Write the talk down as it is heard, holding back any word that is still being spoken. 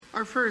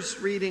Our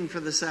first reading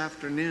for this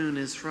afternoon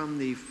is from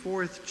the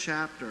 4th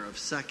chapter of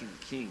 2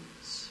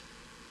 Kings.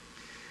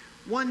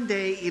 One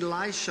day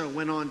Elisha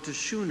went on to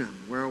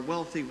Shunem, where a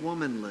wealthy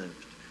woman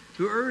lived,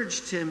 who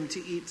urged him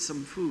to eat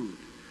some food.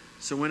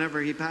 So whenever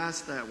he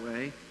passed that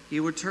way, he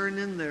would turn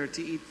in there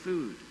to eat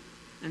food.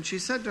 And she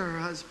said to her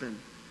husband,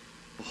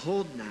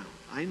 "Behold now,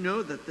 I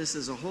know that this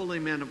is a holy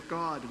man of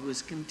God who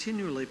is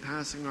continually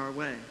passing our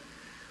way.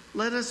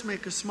 Let us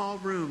make a small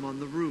room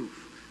on the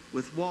roof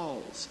with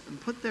walls,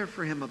 and put there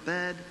for him a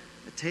bed,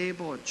 a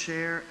table, a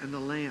chair, and a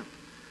lamp,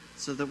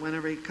 so that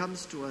whenever he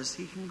comes to us,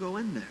 he can go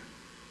in there."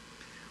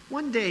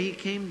 One day he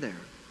came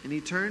there, and he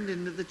turned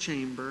into the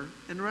chamber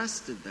and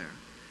rested there.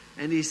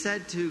 And he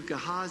said to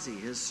Gehazi,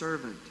 his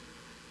servant,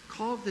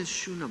 "Call this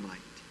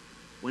Shunammite."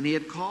 When he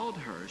had called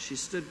her, she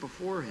stood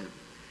before him.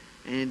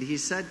 And he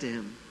said to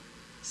him,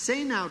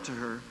 "Say now to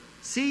her,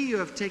 'See, you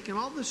have taken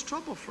all this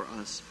trouble for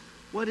us.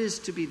 What is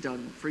to be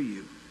done for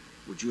you?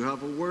 Would you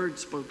have a word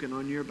spoken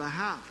on your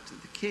behalf to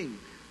the king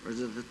or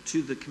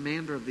to the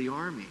commander of the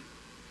army?"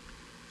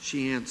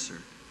 She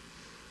answered,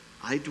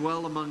 "I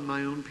dwell among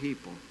my own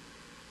people."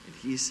 And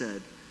he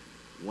said,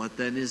 "What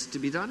then is to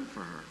be done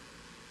for her?"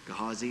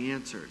 Gehazi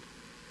answered,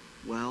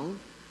 "Well,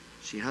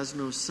 she has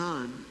no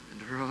son,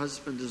 and her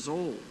husband is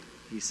old."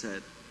 He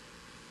said,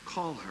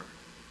 "Call her."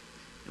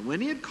 And when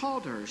he had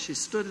called her, she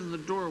stood in the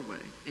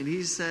doorway. And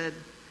he said,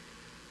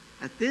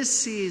 "At this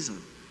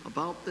season,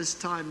 about this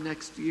time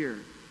next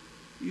year,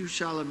 you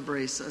shall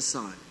embrace a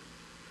son."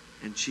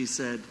 And she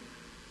said,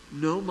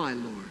 "No, my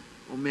lord,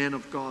 O man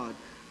of God,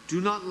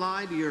 do not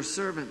lie to your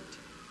servant."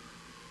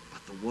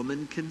 But the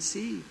woman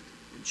conceived,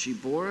 and she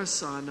bore a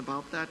son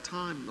about that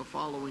time the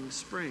following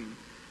spring,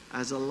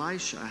 as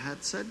Elisha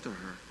had said to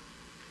her.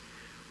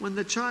 When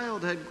the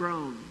child had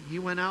grown, he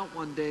went out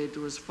one day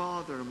to his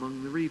father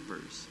among the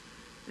reapers.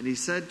 And he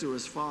said to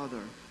his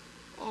father,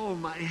 "Oh,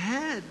 my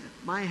head,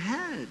 my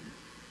head."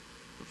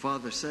 The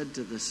father said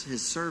to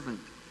his servant,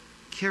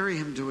 "Carry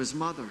him to his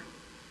mother."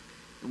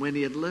 And when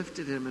he had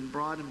lifted him and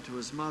brought him to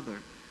his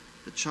mother,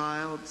 the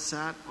child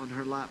sat on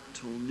her lap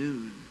till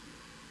noon,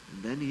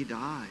 and then he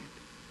died.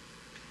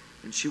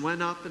 And she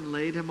went up and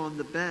laid him on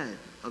the bed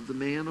of the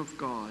man of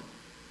God,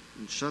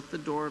 and shut the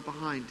door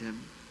behind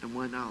him, and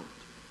went out.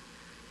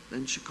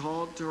 Then she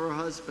called to her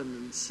husband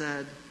and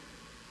said,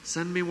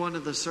 "Send me one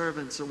of the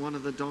servants and one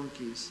of the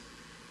donkeys,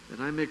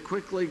 that I may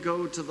quickly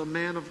go to the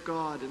man of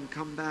God and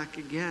come back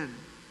again."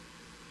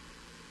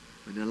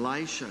 When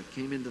Elisha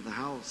came into the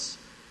house,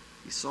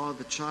 he saw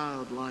the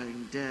child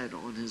lying dead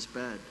on his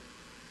bed.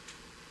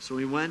 So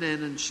he went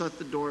in and shut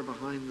the door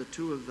behind the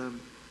two of them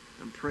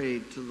and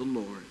prayed to the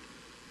Lord.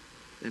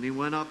 Then he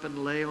went up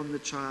and lay on the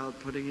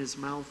child, putting his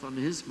mouth on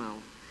his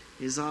mouth,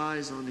 his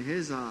eyes on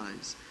his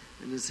eyes,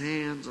 and his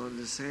hands on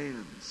his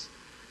hands.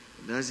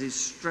 And as he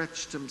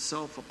stretched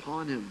himself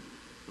upon him,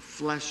 the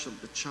flesh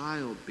of the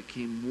child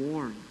became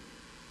warm.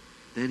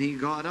 Then he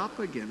got up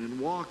again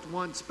and walked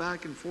once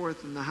back and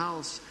forth in the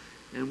house,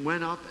 and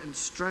went up and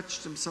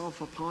stretched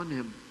himself upon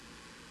him.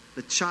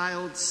 The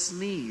child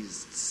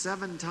sneezed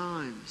 7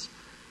 times,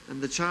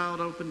 and the child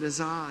opened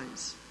his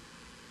eyes.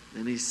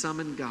 Then he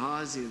summoned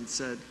Gehazi and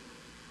said,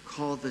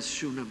 "Call this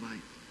Shunammite."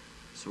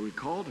 So he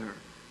called her.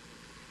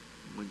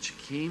 And when she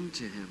came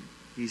to him,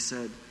 he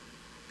said,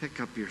 "Pick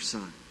up your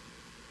son."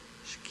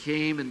 She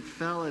came and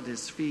fell at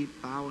his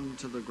feet, bowing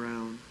to the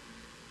ground.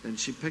 Then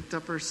she picked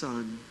up her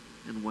son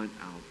and went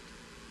out.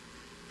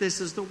 This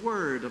is the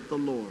word of the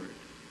Lord.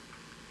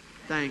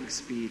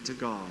 Thanks be to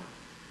God.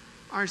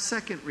 Our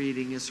second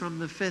reading is from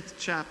the 5th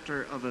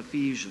chapter of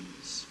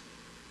Ephesians.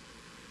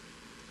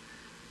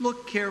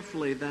 Look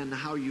carefully then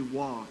how you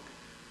walk,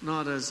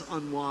 not as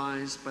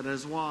unwise, but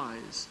as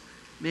wise,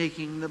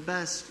 making the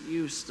best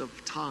use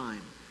of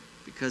time,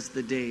 because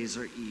the days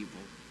are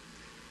evil.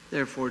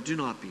 Therefore do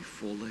not be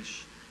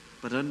foolish,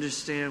 but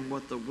understand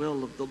what the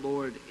will of the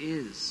Lord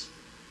is.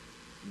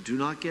 Do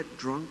not get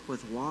drunk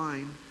with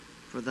wine,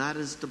 for that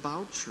is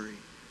debauchery,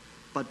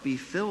 but be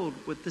filled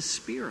with the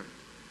Spirit,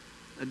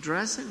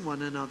 addressing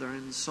one another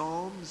in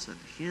psalms and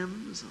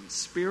hymns and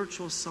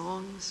spiritual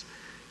songs,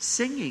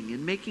 singing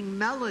and making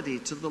melody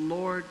to the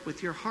Lord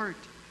with your heart,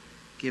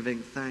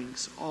 giving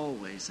thanks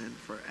always and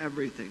for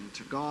everything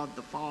to God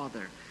the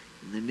Father,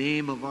 in the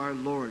name of our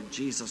Lord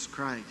Jesus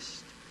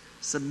Christ,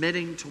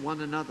 submitting to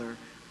one another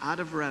out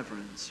of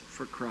reverence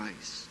for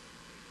Christ.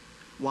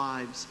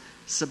 Wives,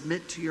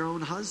 submit to your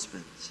own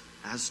husbands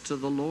as to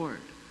the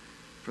Lord.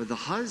 For the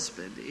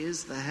husband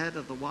is the head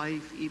of the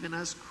wife, even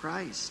as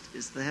Christ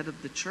is the head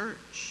of the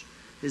church,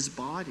 his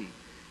body,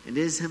 and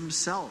is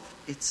himself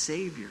its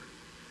Savior.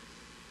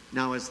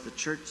 Now as the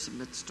church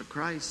submits to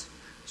Christ,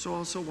 so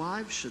also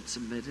wives should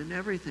submit in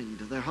everything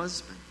to their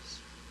husbands.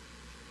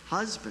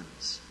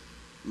 Husbands,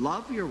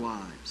 love your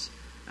wives,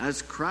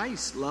 as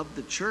Christ loved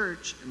the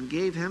church and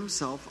gave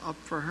himself up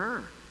for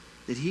her,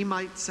 that he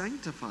might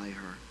sanctify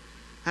her,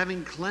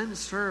 having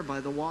cleansed her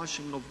by the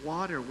washing of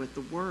water with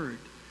the word,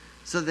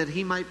 so that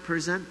he might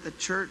present the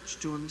church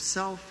to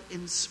himself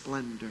in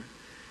splendor,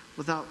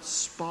 without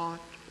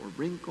spot or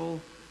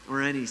wrinkle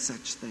or any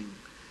such thing,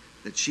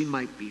 that she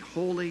might be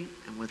holy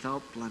and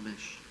without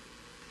blemish.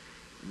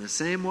 In the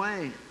same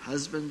way,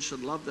 husbands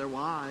should love their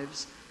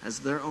wives as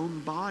their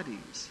own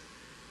bodies.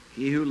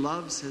 He who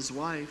loves his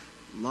wife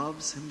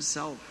loves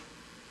himself.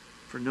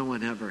 For no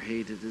one ever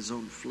hated his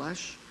own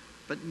flesh,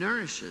 but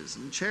nourishes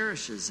and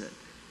cherishes it,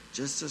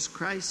 just as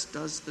Christ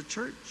does the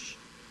church,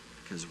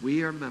 because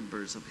we are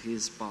members of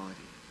his body.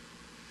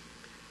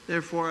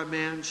 Therefore a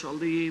man shall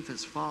leave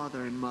his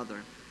father and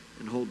mother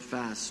and hold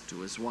fast to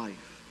his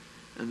wife,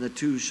 and the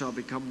two shall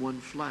become one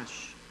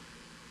flesh.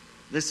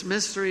 This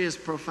mystery is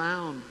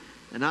profound,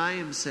 and I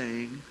am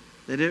saying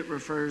that it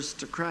refers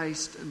to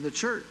Christ and the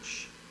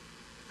church.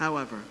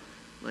 However,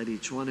 let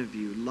each one of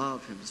you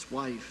love his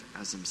wife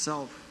as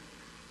himself,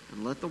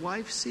 and let the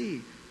wife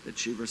see that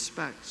she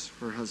respects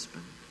her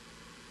husband.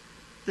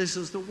 This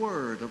is the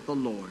word of the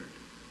Lord.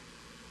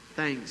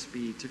 Thanks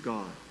be to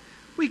God.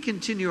 We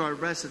continue our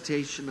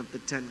recitation of the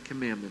 10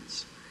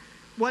 Commandments.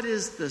 What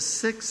is the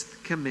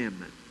 6th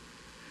commandment?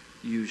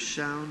 You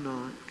shall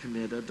not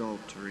commit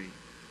adultery.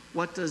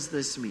 What does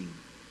this mean?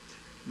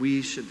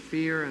 We should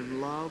fear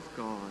and love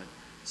God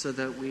so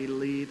that we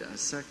lead a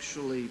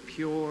sexually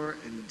pure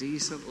and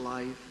decent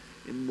life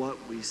in what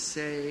we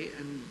say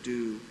and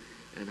do,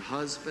 and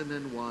husband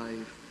and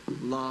wife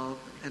love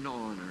and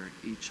honor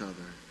each other.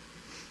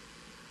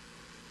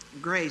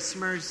 Grace,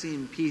 mercy,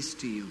 and peace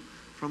to you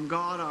from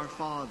God our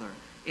Father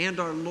and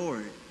our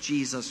Lord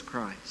Jesus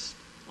Christ.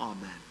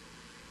 Amen.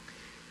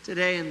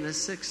 Today in the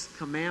 6th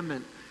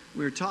commandment,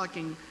 we're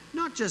talking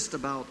not just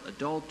about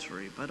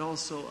adultery, but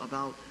also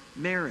about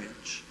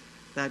marriage,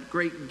 that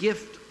great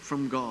gift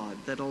from God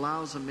that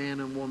allows a man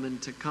and woman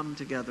to come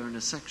together in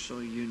a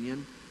sexual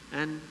union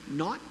and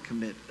not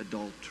commit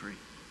adultery.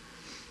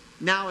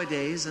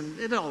 Nowadays, and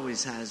it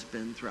always has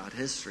been throughout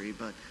history,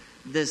 but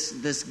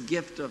this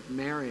gift of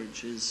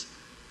marriage is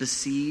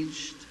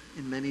besieged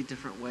in many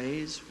different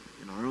ways.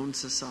 In our own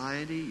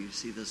society, you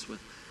see this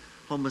with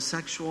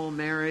homosexual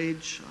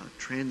marriage,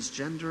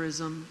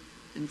 transgenderism,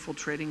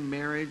 infiltrating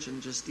marriage,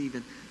 and just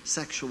even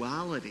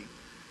sexuality.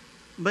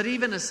 But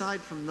even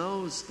aside from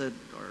those that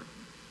are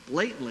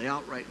blatantly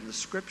outright in the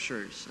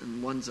scriptures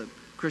and ones that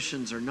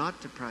Christians are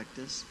not to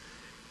practice,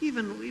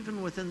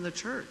 even within the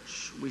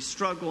church, we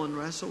struggle and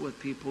wrestle with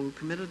people who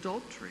commit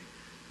adultery.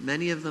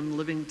 Many of them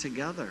living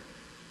together,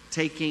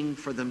 taking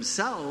for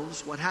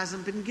themselves what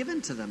hasn't been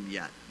given to them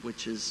yet,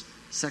 which is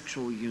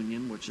sexual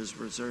union, which is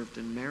reserved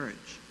in marriage.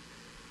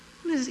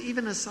 And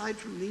even aside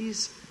from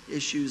these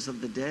issues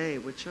of the day,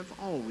 which have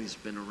always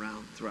been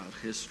around throughout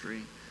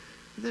history,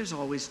 there's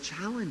always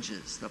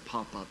challenges that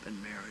pop up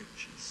in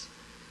marriages.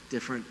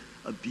 Different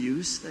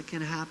abuse that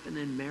can happen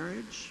in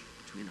marriage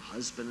between a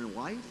husband and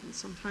wife, and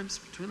sometimes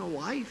between a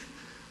wife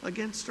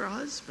against her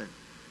husband.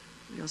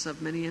 We also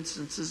have many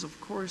instances,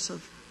 of course,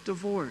 of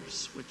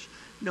divorce, which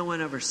no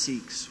one ever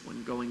seeks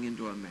when going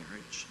into a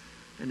marriage.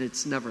 And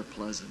it's never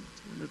pleasant,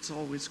 and it's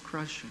always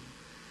crushing.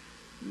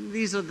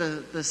 These are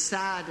the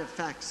sad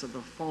effects of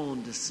the fall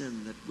into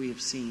sin that we have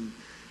seen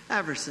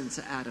ever since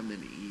Adam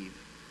and Eve.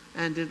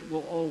 And it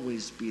will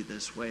always be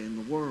this way in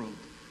the world.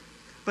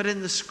 But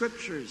in the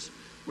scriptures,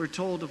 we're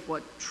told of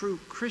what true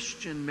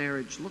Christian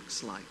marriage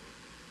looks like.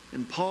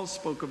 And Paul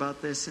spoke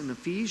about this in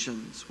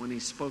Ephesians when he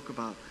spoke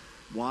about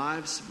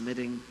wives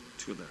submitting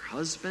to their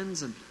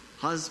husbands and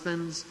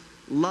husbands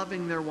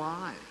loving their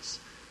wives.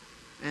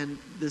 And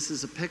this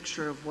is a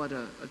picture of what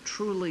a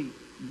truly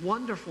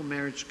wonderful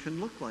marriage can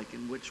look like,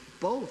 in which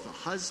both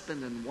a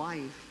husband and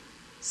wife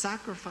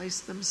sacrifice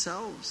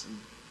themselves in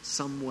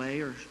some way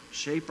or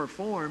shape or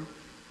form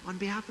on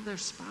behalf of their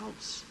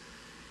spouse.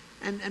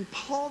 And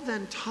Paul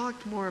then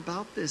talked more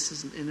about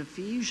this in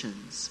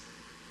Ephesians.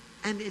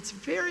 And it's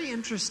very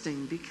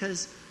interesting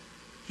because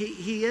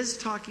he is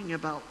talking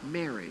about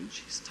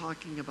marriage. He's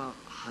talking about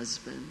a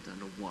husband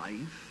and a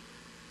wife.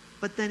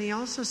 But then he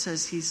also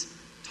says he's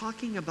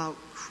talking about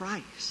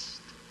Christ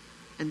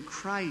and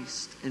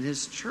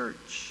his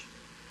church.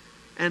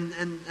 And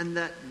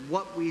that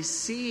what we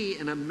see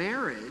in a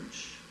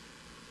marriage,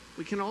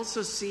 we can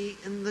also see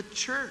in the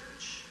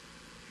church.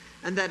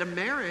 And that a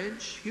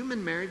marriage,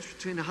 human marriage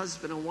between a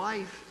husband and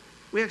wife,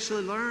 we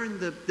actually learn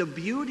the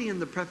beauty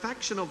and the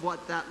perfection of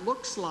what that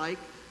looks like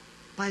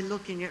by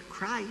looking at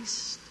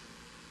Christ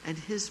and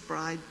his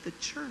bride, the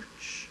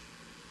church,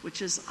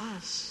 which is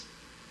us.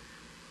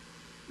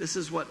 This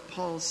is what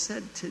Paul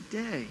said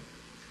today.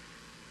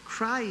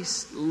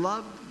 Christ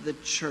loved the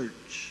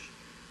church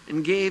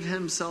and gave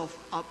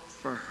himself up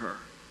for her.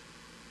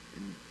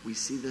 And we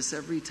see this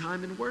every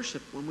time in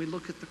worship when we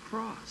look at the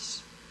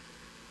cross.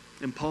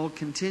 And Paul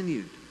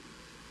continued.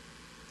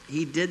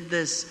 He did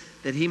this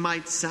that he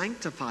might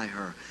sanctify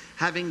her,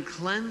 having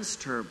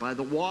cleansed her by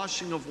the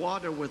washing of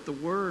water with the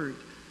word,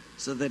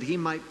 so that he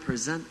might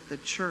present the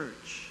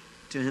church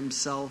to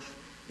himself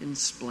in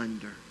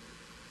splendor,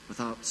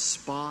 without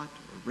spot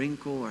or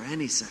wrinkle or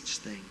any such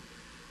thing,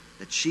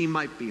 that she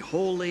might be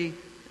holy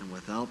and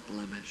without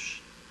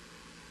blemish.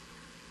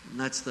 And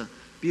that's the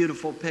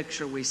beautiful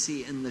picture we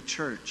see in the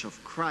church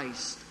of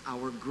Christ,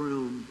 our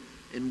groom,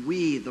 and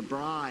we, the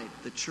bride,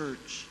 the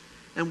church.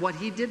 and what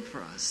he did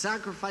for us,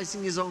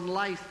 sacrificing his own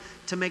life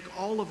to make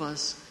all of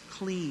us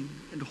clean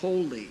and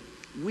holy.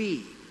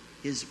 We,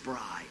 his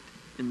bride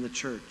in the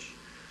church.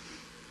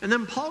 And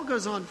then Paul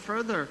goes on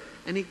further,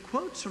 and he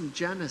quotes from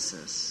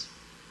Genesis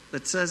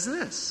that says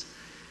this: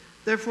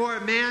 "Therefore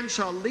a man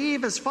shall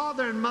leave his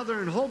father and mother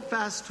and hold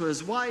fast to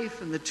his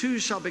wife, and the two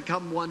shall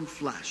become one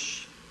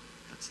flesh."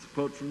 That's the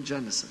quote from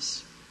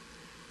Genesis.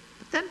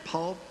 But then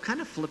Paul kind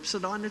of flips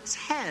it on its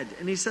head,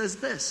 and he says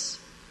this: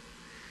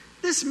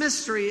 "This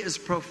mystery is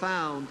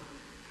profound,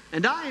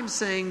 and I am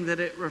saying that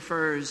it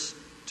refers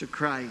to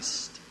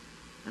Christ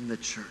and the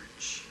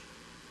church."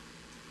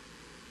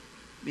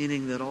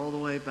 Meaning that all the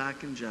way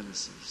back in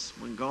Genesis,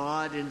 when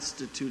God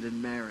instituted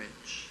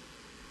marriage,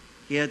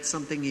 he had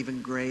something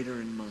even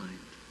greater in mind.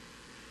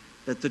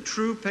 That the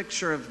true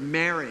picture of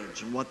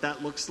marriage and what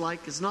that looks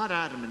like is not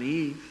Adam and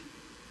Eve,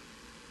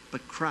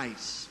 but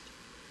Christ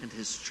and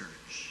his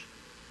church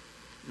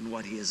and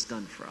what he has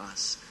done for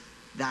us.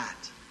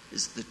 That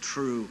is the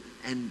true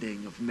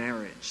ending of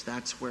marriage.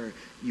 That's where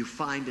you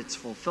find its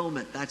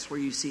fulfillment. That's where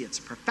you see its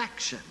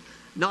perfection.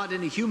 Not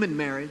in a human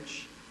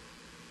marriage,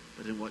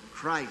 but in what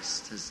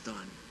Christ has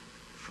done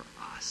for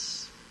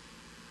us.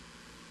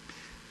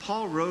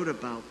 Paul wrote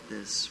about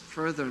this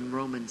further in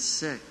Romans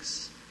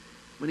 6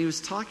 when he was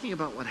talking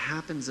about what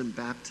happens in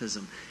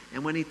baptism.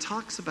 And when he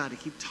talks about it,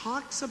 he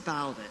talks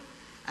about it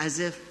as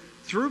if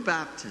through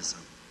baptism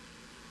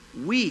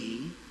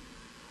we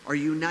are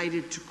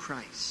united to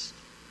Christ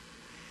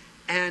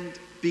and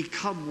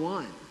become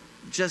one.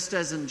 Just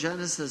as in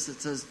Genesis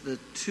it says the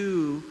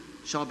two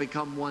shall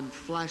become one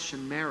flesh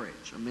in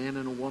marriage, a man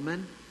and a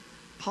woman.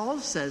 Paul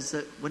says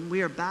that when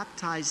we are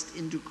baptized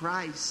into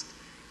Christ,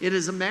 it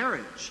is a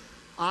marriage.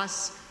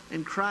 Us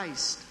and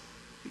Christ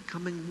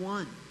becoming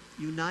one,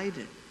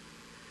 united.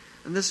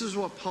 And this is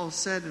what Paul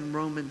said in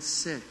Romans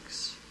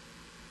 6.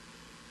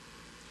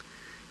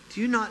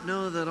 "Do you not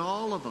know that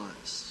all of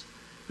us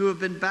who have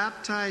been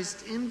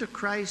baptized into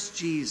Christ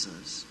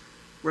Jesus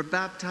were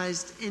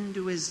baptized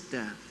into his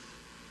death?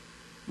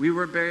 We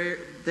were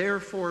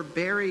therefore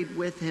buried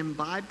with him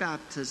by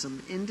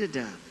baptism into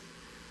death,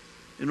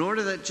 in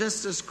order that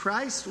just as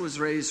Christ was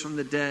raised from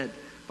the dead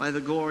by the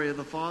glory of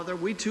the Father,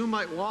 we too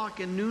might walk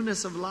in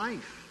newness of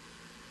life.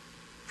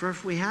 For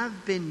if we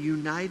have been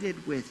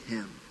united with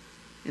him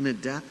in a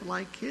death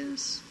like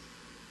his,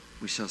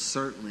 we shall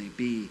certainly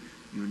be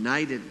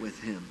united with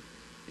him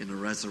in a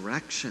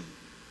resurrection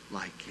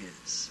like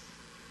his."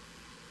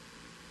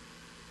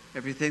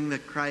 Everything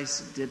that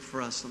Christ did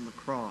for us on the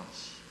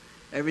cross,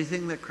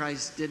 everything that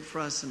Christ did for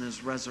us in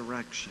his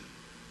resurrection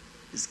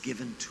is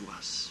given to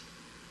us.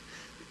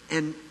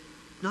 And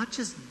not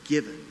just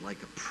given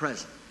like a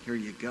present, here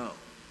you go.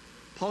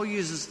 Paul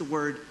uses the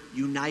word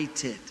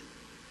united.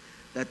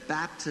 That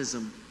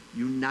baptism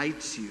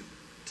unites you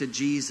to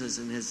Jesus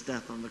in his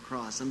death on the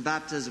cross. And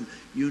baptism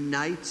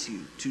unites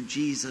you to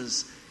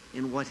Jesus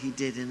in what he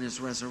did in his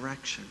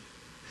resurrection.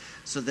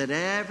 So that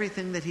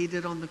everything that he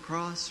did on the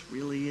cross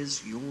really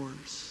is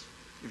yours.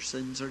 Your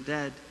sins are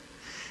dead.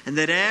 And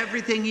that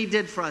everything he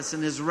did for us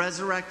in his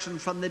resurrection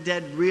from the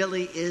dead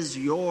really is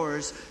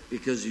yours,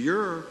 because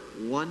you're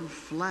one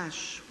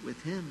flesh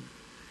with him.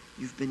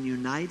 You've been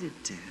united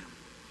to him,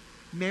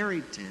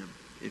 married to him,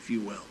 if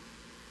you will.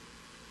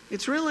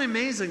 It's really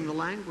amazing the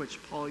language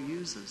Paul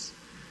uses.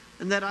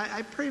 And that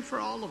I pray for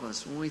all of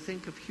us when we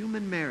think of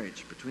human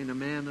marriage between a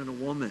man and a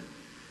woman,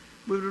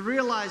 we would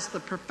realize the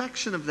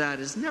perfection of that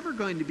is never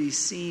going to be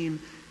seen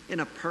in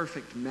a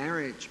perfect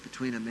marriage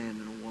between a man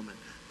and a woman.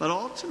 But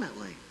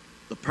ultimately,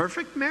 the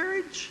perfect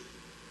marriage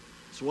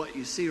is what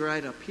you see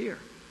right up here.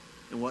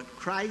 And what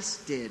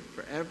Christ did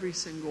for every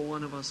single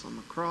one of us on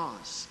the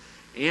cross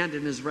and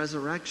in his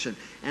resurrection.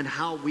 And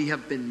how we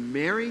have been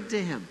married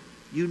to him,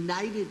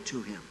 united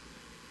to him.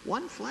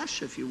 One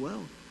flesh, if you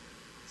will,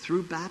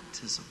 through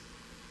baptism,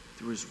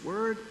 through his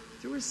word,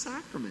 through his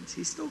sacraments.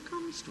 He still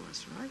comes to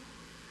us, right?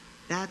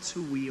 That's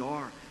who we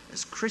are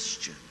as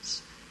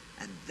Christians.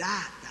 And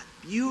that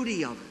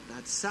beauty of it,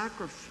 that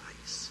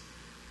sacrifice,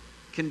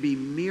 can be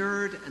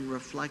mirrored and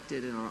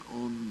reflected in our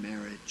own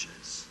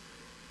marriages.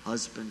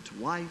 Husband to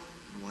wife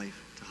and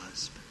wife to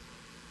husband.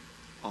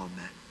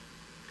 Amen.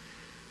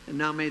 And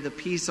now may the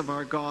peace of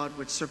our God,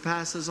 which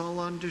surpasses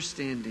all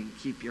understanding,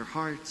 keep your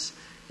hearts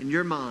and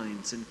your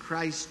minds in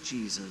Christ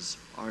Jesus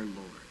our Lord.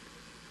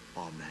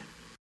 Amen.